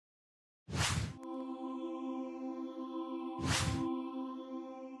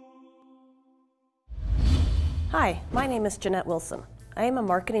Hi, my name is Jeanette Wilson. I am a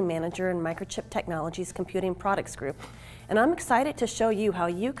marketing manager in Microchip Technologies Computing Products Group, and I'm excited to show you how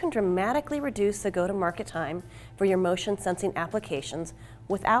you can dramatically reduce the go-to-market time for your motion sensing applications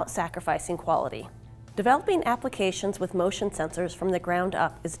without sacrificing quality. Developing applications with motion sensors from the ground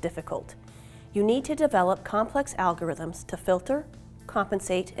up is difficult. You need to develop complex algorithms to filter,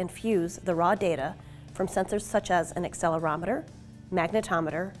 compensate, and fuse the raw data from sensors such as an accelerometer,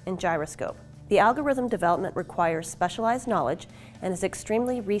 magnetometer, and gyroscope. The algorithm development requires specialized knowledge and is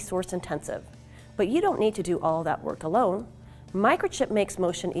extremely resource intensive. But you don't need to do all that work alone. Microchip makes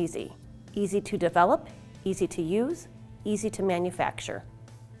motion easy. Easy to develop, easy to use, easy to manufacture.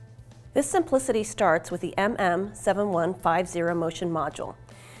 This simplicity starts with the MM7150 Motion Module.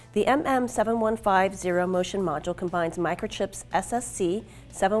 The MM7150 Motion Module combines Microchip's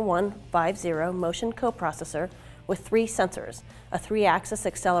SSC7150 motion coprocessor with three sensors, a 3-axis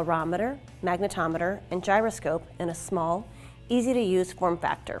accelerometer, magnetometer, and gyroscope in a small, easy-to-use form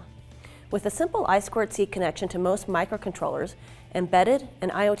factor. With a simple I2C connection to most microcontrollers, embedded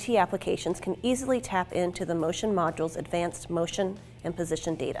and IoT applications can easily tap into the motion module's advanced motion and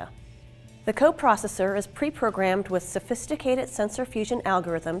position data. The coprocessor is pre-programmed with sophisticated sensor fusion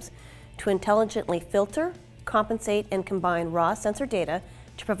algorithms to intelligently filter, compensate, and combine raw sensor data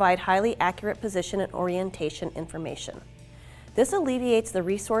to provide highly accurate position and orientation information. This alleviates the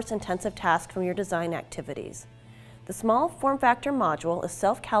resource-intensive task from your design activities. The small form factor module is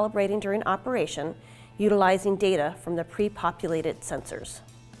self-calibrating during operation, utilizing data from the pre-populated sensors.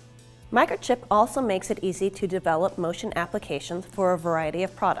 Microchip also makes it easy to develop motion applications for a variety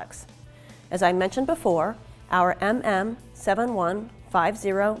of products. As I mentioned before, our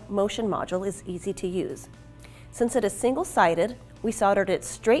MM7150 Motion Module is easy to use. Since it is single-sided, we soldered it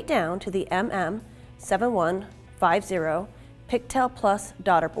straight down to the MM7150 Pictel Plus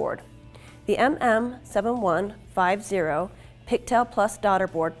daughter board. The MM7150 Pictel Plus daughter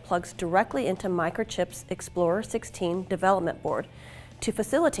board plugs directly into Microchip's Explorer 16 development board to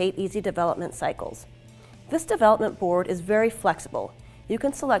facilitate easy development cycles. This development board is very flexible. You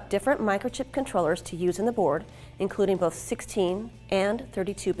can select different Microchip controllers to use in the board, including both 16 and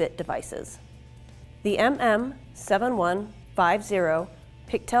 32-bit devices. The MM7150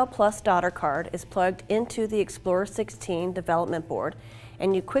 Pictel Plus daughter card is plugged into the Explorer 16 development board,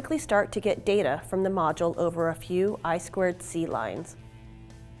 and you quickly start to get data from the module over a few I2C lines.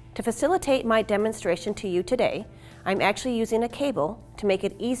 To facilitate my demonstration to you today, I'm actually using a cable to make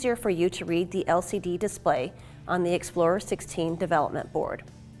it easier for you to read the LCD display on the Explorer 16 development board.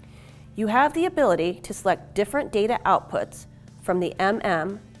 You have the ability to select different data outputs from the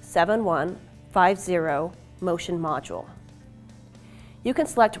MM7150 Motion Module. You can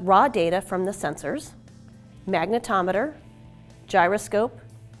select raw data from the sensors, magnetometer, gyroscope,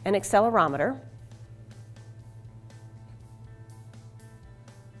 and accelerometer.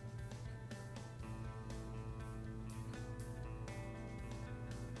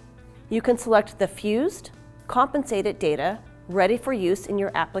 You can select the fused, compensated data ready for use in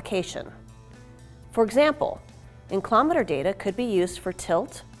your application. For example, inclometer data could be used for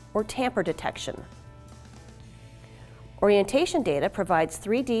tilt or tamper detection. Orientation data provides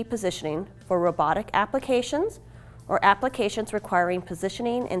 3D positioning for robotic applications or applications requiring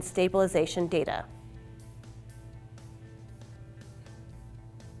positioning and stabilization data.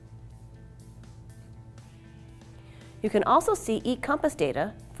 You can also see e-compass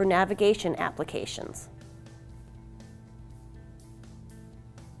data for navigation applications.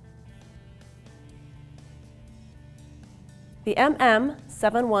 The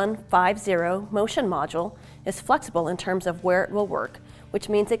MM7150 Motion Module is flexible in terms of where it will work, which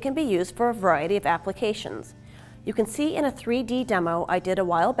means it can be used for a variety of applications. You can see in a 3D demo I did a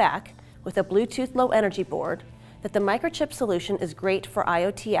while back with a Bluetooth low energy board that the Microchip solution is great for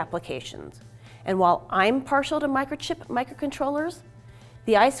IoT applications. And while I'm partial to Microchip microcontrollers,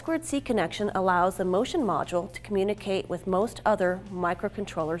 the I2C connection allows the motion module to communicate with most other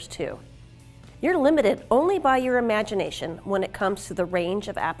microcontrollers too. You're limited only by your imagination when it comes to the range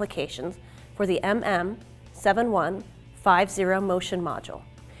of applications for the MM7150 Motion Module.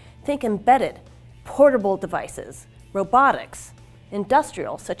 Think embedded, portable devices, robotics,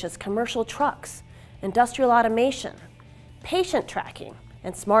 industrial such as commercial trucks, industrial automation, patient tracking,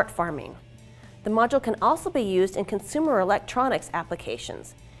 and smart farming. The module can also be used in consumer electronics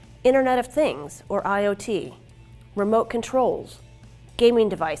applications, Internet of Things or IoT, remote controls, gaming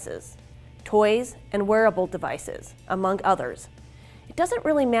devices, toys, and wearable devices, among others. It doesn't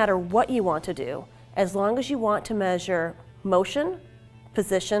really matter what you want to do, as long as you want to measure motion,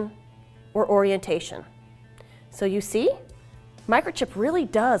 position, or orientation. So you see, Microchip really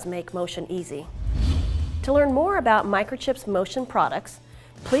does make motion easy. To learn more about Microchip's motion products,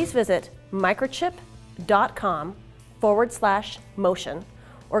 please visit microchip.com/motion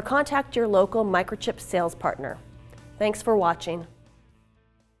or contact your local Microchip sales partner. Thanks for watching.